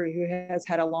sister who has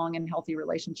had a long and healthy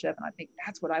relationship. And I think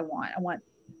that's what I want. I want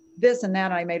this and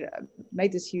that. And I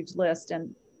made this huge list.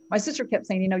 And my sister kept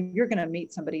saying, you're going to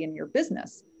meet somebody in your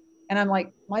business. And I'm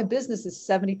like, my business is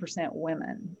 70%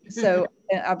 women. So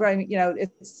I brought,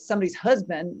 it's somebody's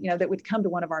husband, that would come to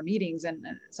one of our meetings. And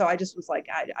so I just was like,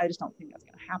 I just don't think that's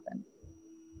going to happen.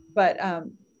 But,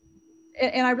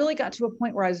 and I really got to a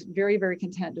point where I was very, very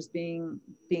content just being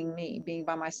me, being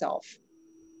by myself.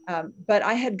 But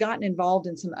I had gotten involved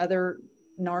in some other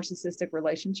narcissistic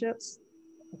relationships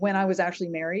when I was actually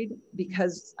married,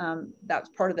 because that was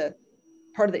part of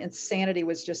the insanity,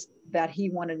 was just that he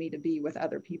wanted me to be with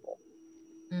other people.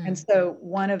 Mm. And so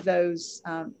one of those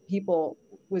people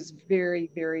was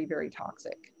very, very, very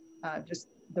toxic, just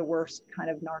the worst kind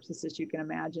of narcissist you can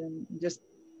imagine. Just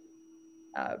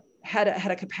had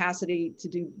a capacity to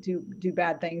do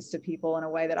bad things to people in a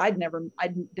way that I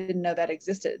didn't know that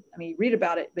existed. I mean, you read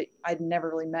about it, but I'd never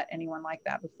really met anyone like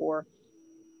that before.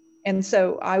 And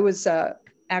so I was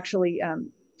actually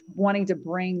wanting to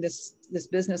bring this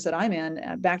business that I'm in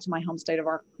back to my home state of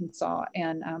Arkansas,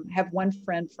 and have one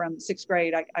friend from 6th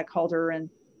grade. I called her, and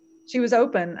she was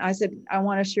open. I said, I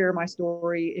want to share my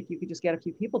story, if you could just get a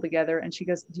few people together. And she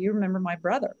goes, do you remember my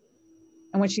brother?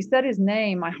 And when she said his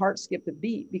name, my heart skipped a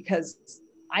beat, because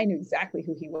I knew exactly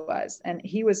who he was. And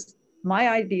he was my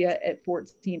idea at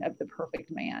 14 of the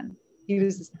perfect man. He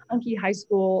was this hunky high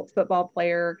school football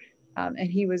player.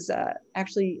 And he was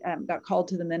actually got called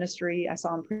to the ministry. I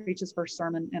saw him preach his first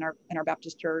sermon in our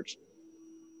Baptist church.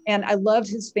 And I loved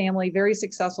his family, very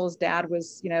successful. His dad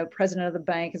was, president of the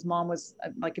bank. His mom was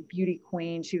like a beauty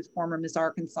queen. She was former Miss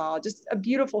Arkansas, just a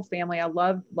beautiful family. I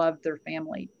loved their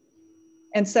family.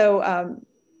 And so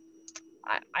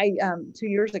I 2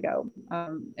 years ago,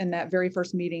 in that very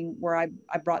first meeting where I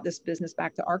brought this business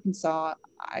back to Arkansas,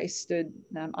 I stood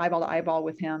eyeball to eyeball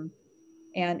with him.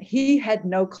 And he had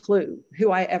no clue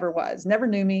who I ever was, never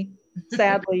knew me.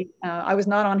 Sadly, I was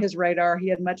not on his radar. He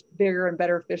had much bigger and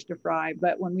better fish to fry.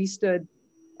 But when we stood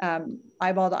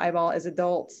eyeball to eyeball as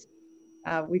adults,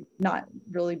 we've not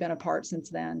really been apart since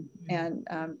then. And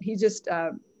he just,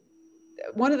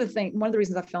 one of the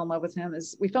reasons I fell in love with him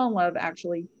is we fell in love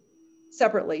actually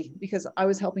separately because I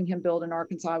was helping him build in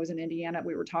Arkansas. I was in Indiana.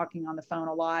 We were talking on the phone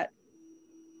a lot.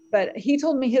 But he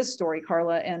told me his story,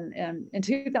 Carla. And in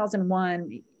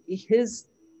 2001, his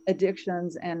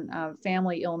addictions and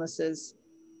family illnesses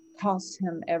cost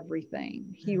him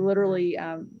everything. He literally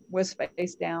was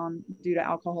face down due to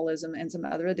alcoholism and some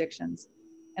other addictions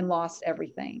and lost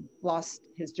everything, lost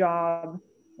his job,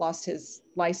 lost his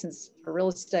license for real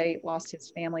estate, lost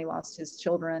his family, lost his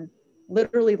children,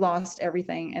 literally lost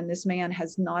everything. And this man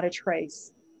has not a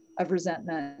trace of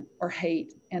resentment or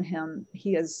hate in him.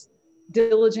 He has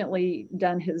diligently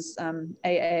done his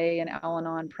AA and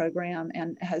Al-Anon program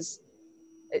and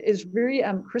is very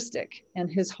Christic in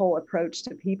his whole approach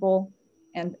to people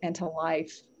and to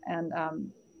life. And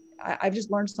I've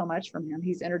just learned so much from him.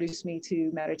 He's introduced me to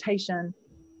meditation,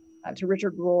 to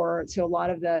Richard Rohr, to a lot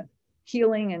of the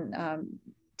healing and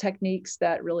techniques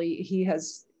that really he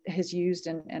has used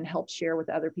and helped share with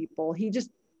other people. He's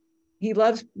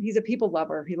a people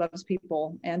lover. He loves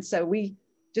people. And so we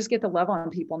just get to love on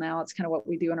people now. It's kind of what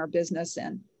we do in our business.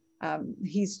 And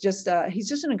he's just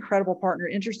an incredible partner,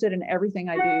 interested in everything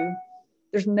I do.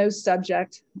 There's no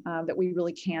subject that we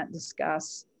really can't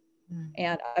discuss.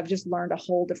 And I've just learned a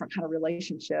whole different kind of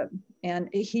relationship. And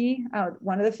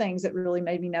one of the things that really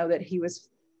made me know that he was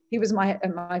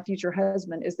my future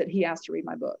husband is that he asked to read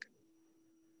my book.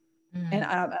 And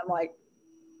I'm like,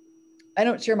 I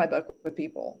don't share my book with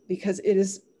people because it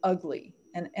is ugly.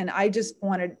 And I just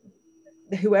wanted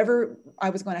whoever I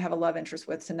was going to have a love interest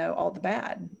with to know all the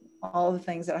bad, all the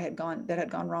things that had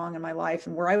gone wrong in my life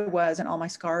and where I was and all my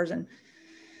scars. And,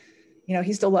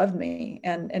 he still loved me.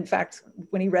 And in fact,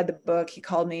 when he read the book, he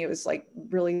called me, it was like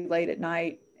really late at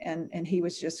night. And he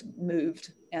was just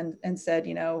moved and said,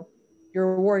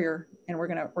 you're a warrior and we're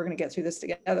going to get through this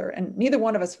together. And neither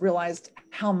one of us realized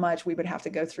how much we would have to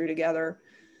go through together.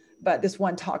 But this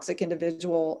one toxic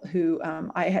individual who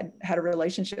I had a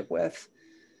relationship with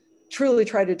truly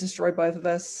tried to destroy both of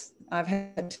us. I've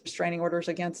had restraining orders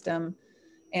against him.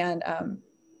 And,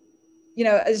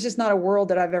 it's just not a world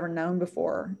that I've ever known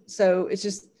before. So it's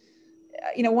just,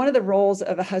 one of the roles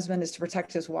of a husband is to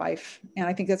protect his wife. And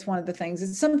I think that's one of the things.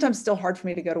 It's sometimes still hard for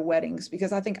me to go to weddings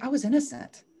because I think I was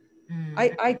innocent.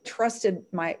 I trusted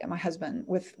my husband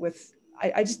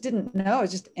I just didn't know. I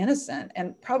was just innocent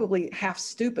and probably half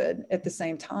stupid at the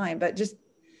same time, but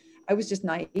I was just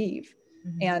naive.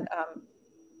 And,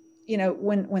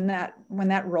 when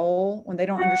they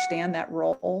don't understand that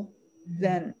role,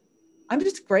 then I'm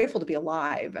just grateful to be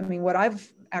alive. I mean, what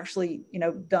I've actually,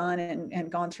 done and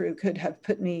gone through could have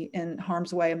put me in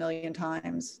harm's way a million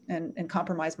times and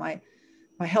compromised my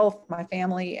health, my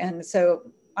family. And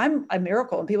so I'm a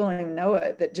miracle and people don't even know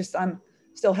it, that just I'm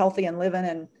still healthy and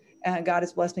living. And God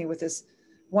has blessed me with this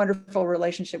wonderful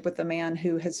relationship with the man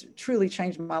who has truly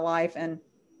changed my life and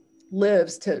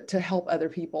lives to help other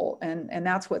people. And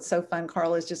that's what's so fun,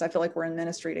 Carla, is just, I feel like we're in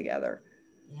ministry together.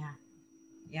 Yeah.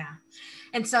 Yeah.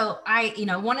 And so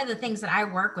one of the things that I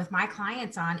work with my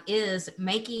clients on is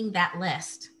making that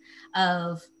list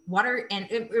of what are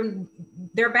and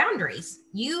their boundaries.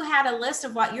 You had a list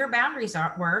of what your boundaries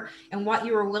were and what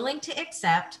you were willing to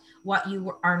accept, what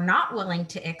you are not willing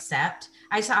to accept.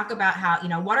 I talk about how,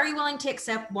 what are you willing to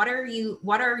accept? What are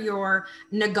your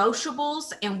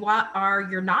negotiables and what are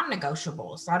your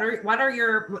non-negotiables? What are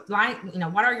your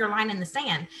line in the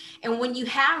sand? And when you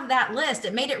have that list,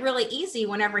 it made it really easy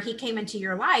whenever he came into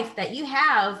your life that you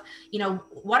have,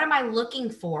 what am I looking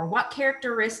for? What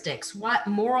characteristics, what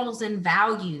morals and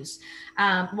values,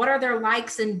 what are their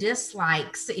likes and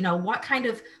dislikes? What kind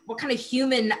of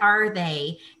human are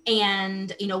they?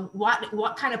 And,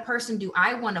 what kind of person do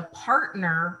I want to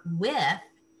partner with?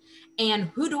 And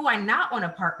who do I not want to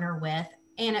partner with?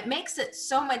 And it makes it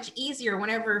so much easier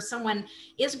whenever someone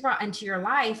is brought into your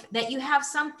life that you have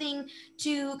something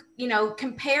to,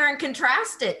 compare and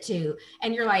contrast it to.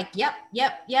 And you're like, yep,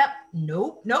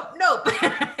 nope.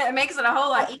 It makes it a whole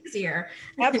lot easier.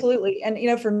 Absolutely.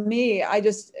 And, for me,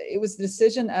 it was the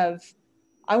decision of,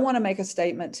 I want to make a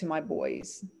statement to my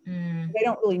boys. They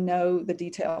don't really know the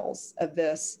details of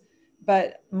this,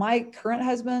 but my current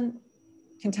husband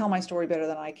can tell my story better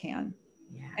than I can.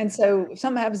 Yeah. And so if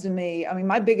something happens to me, I mean,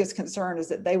 my biggest concern is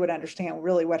that they would understand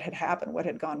really what had happened, what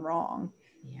had gone wrong.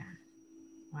 Yeah.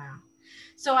 Wow.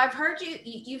 So I've heard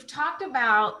you've talked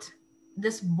about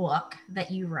this book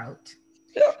that you wrote.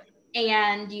 Yeah.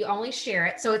 And you only share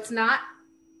it. So it's not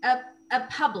a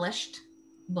published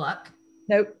book.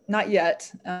 Nope, not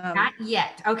yet. Not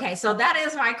yet. Okay. So that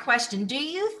is my question. Do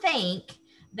you think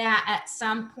that at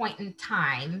some point in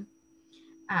time,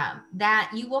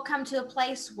 that you will come to a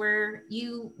place where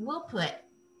you will put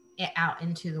it out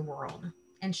into the world?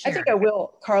 and I share think it. I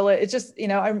will, Carla. It's just,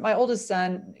 my oldest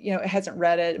son, hasn't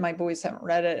read it. My boys haven't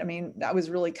read it. I mean, I was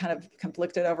really kind of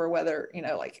conflicted over whether,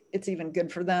 like it's even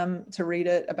good for them to read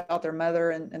it about their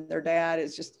mother and their dad.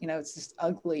 It's just, it's just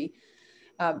ugly.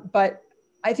 But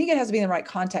I think it has to be in the right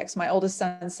context. My oldest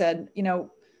son said,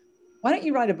 why don't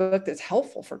you write a book that's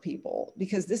helpful for people?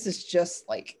 Because this is just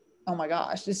like, oh my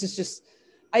gosh, this is just,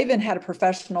 I even had a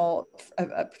professional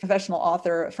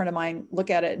author, a friend of mine, look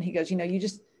at it and he goes, you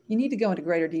need to go into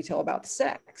greater detail about the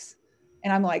sex.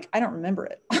 And I'm like, I don't remember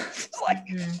it. It's like,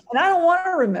 Mm-hmm. and I don't want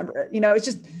to remember it. It's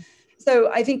just,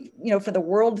 so I think, for the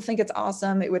world to think it's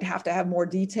awesome, it would have to have more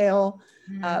detail.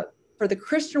 Mm-hmm. For the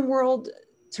Christian world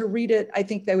to read it, I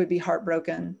think they would be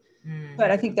heartbroken. Mm-hmm.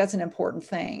 But I think that's an important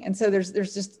thing. And so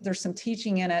there's some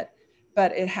teaching in it,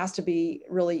 but it has to be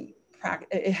really,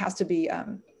 it has to be,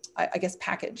 I guess,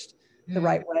 packaged the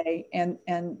right way. And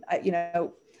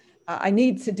I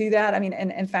need to do that. I mean,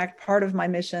 and in fact, part of my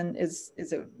mission is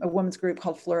a women's group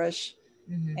called Flourish.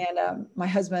 Mm-hmm. And my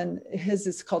husband, his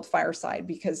is called Fireside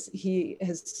because he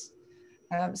has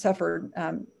suffered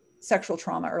sexual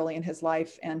trauma early in his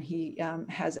life. And he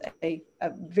has a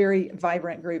very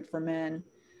vibrant group for men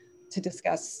to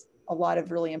discuss a lot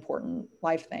of really important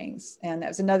life things. And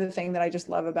that's another thing that I just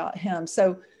love about him.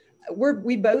 So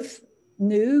we both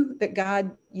knew that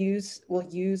God will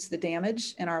use the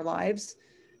damage in our lives.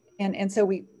 And so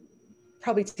we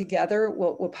probably together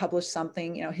we'll publish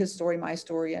something, his story, my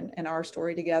story, and our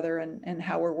story together, and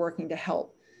how we're working to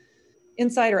help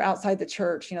inside or outside the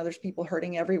church. There's people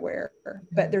hurting everywhere,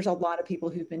 but there's a lot of people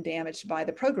who've been damaged by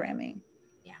the programming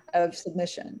of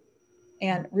submission,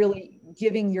 and really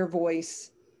giving your voice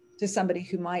to somebody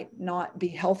who might not be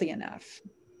healthy enough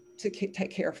to take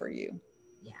care for you.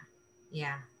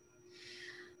 Yeah.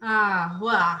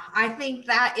 Well, I think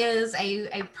that is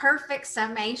a perfect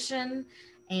summation.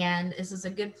 And this is a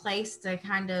good place to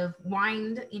kind of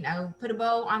put a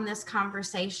bow on this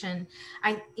conversation.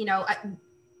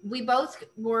 We both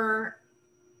were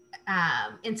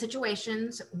in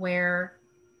situations where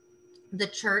the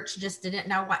church just didn't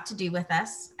know what to do with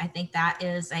us. I think that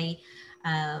is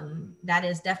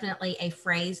definitely a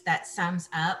phrase that sums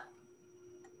up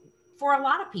for a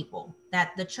lot of people,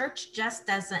 that the church just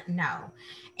doesn't know.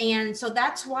 And so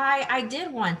that's why I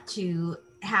did want to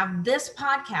have this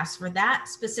podcast for that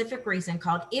specific reason,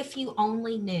 called If You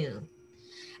Only Knew.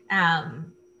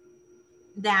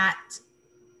 That,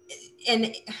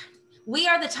 and we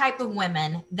are the type of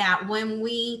women that when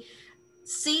we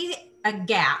see a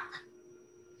gap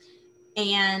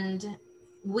and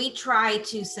we try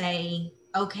to say,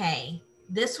 okay,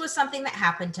 this was something that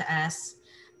happened to us,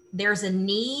 there's a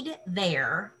need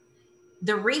there,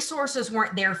 the resources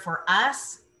weren't there for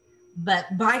us, but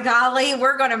by golly,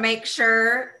 we're going to make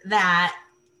sure that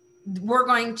we're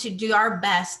going to do our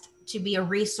best to be a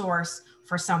resource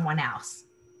for someone else.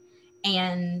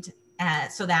 And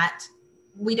so that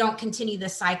we don't continue the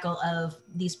cycle of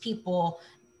these people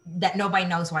that nobody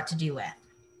knows what to do with.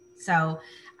 So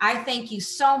I thank you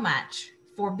so much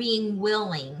for being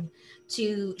willing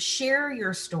to share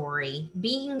your story,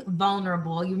 being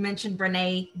vulnerable. You mentioned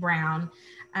Brene Brown.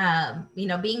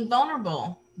 Being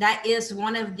vulnerable, that is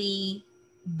one of the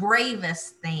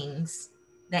bravest things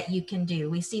that you can do.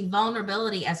 We see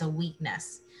vulnerability as a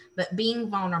weakness, but being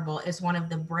vulnerable is one of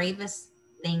the bravest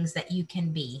things that you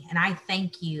can be. And I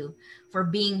thank you for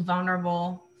being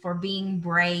vulnerable, for being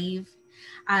brave.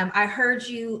 I heard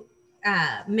you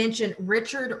mention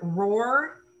Richard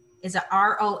Rohr. Is it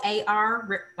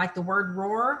Roar, like the word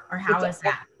roar, or how is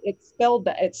that? It's spelled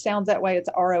that, it sounds that way. It's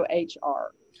Rohr.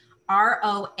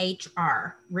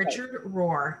 Rohr. Richard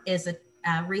Rohr is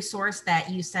a resource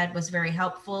that you said was very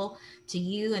helpful to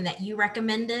you and that you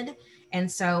recommended.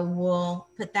 And so we'll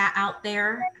put that out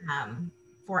there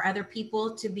for other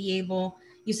people to be able.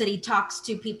 You said he talks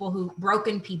to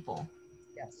broken people.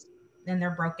 Yes. In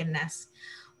their brokenness.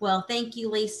 Well, thank you,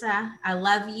 Lisa. I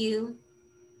love you.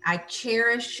 I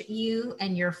cherish you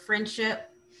and your friendship.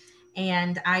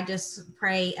 And I just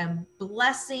pray a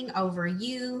blessing over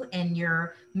you and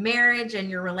your marriage and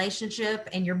your relationship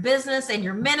and your business and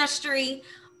your ministry,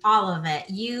 all of it.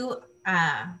 You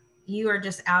are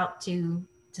just out to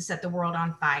set the world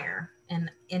on fire,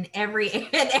 and in every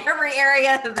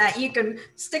area that you can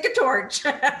stick a torch.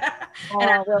 And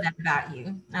I love that about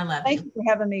you. I love you. Thank you for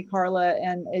having me, Carla.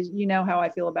 And as you know how I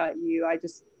feel about you,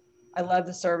 I love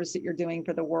the service that you're doing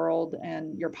for the world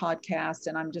and your podcast.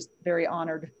 And I'm just very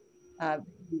honored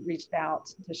you reached out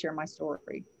to share my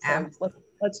story. So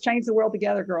let's change the world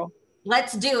together, girl.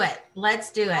 Let's do it.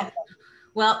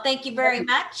 Well, thank you very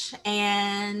much.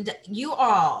 And you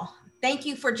all Thank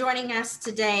you for joining us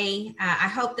today. I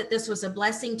hope that this was a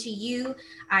blessing to you.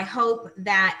 I hope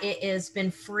that it has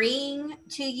been freeing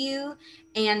to you,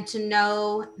 and to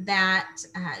know that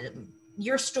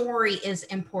your story is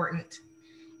important,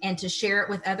 and to share it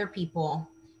with other people,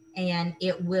 and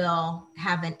it will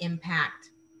have an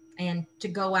impact, and to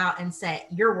go out and set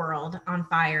your world on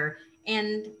fire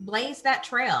and blaze that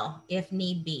trail if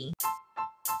need be.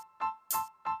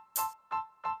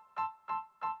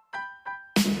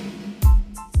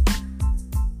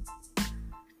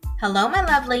 Hello, my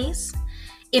lovelies.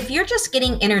 If you're just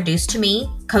getting introduced to me,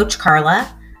 Coach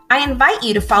Carla, I invite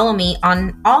you to follow me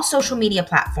on all social media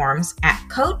platforms at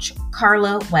Coach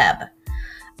Carla Webb.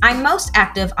 I'm most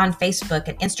active on Facebook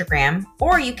and Instagram,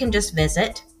 or you can just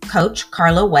visit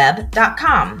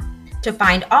CoachCarlaWebb.com to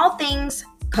find all things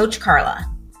Coach Carla.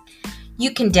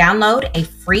 You can download a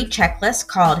free checklist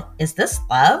called Is This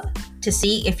Love? To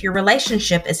see if your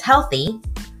relationship is healthy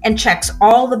and checks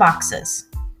all the boxes.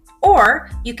 Or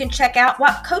you can check out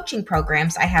what coaching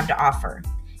programs I have to offer.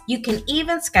 You can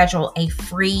even schedule a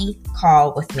free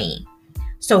call with me.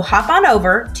 So hop on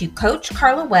over to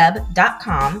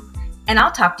CoachCarlaWebb.com, and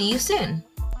I'll talk to you soon.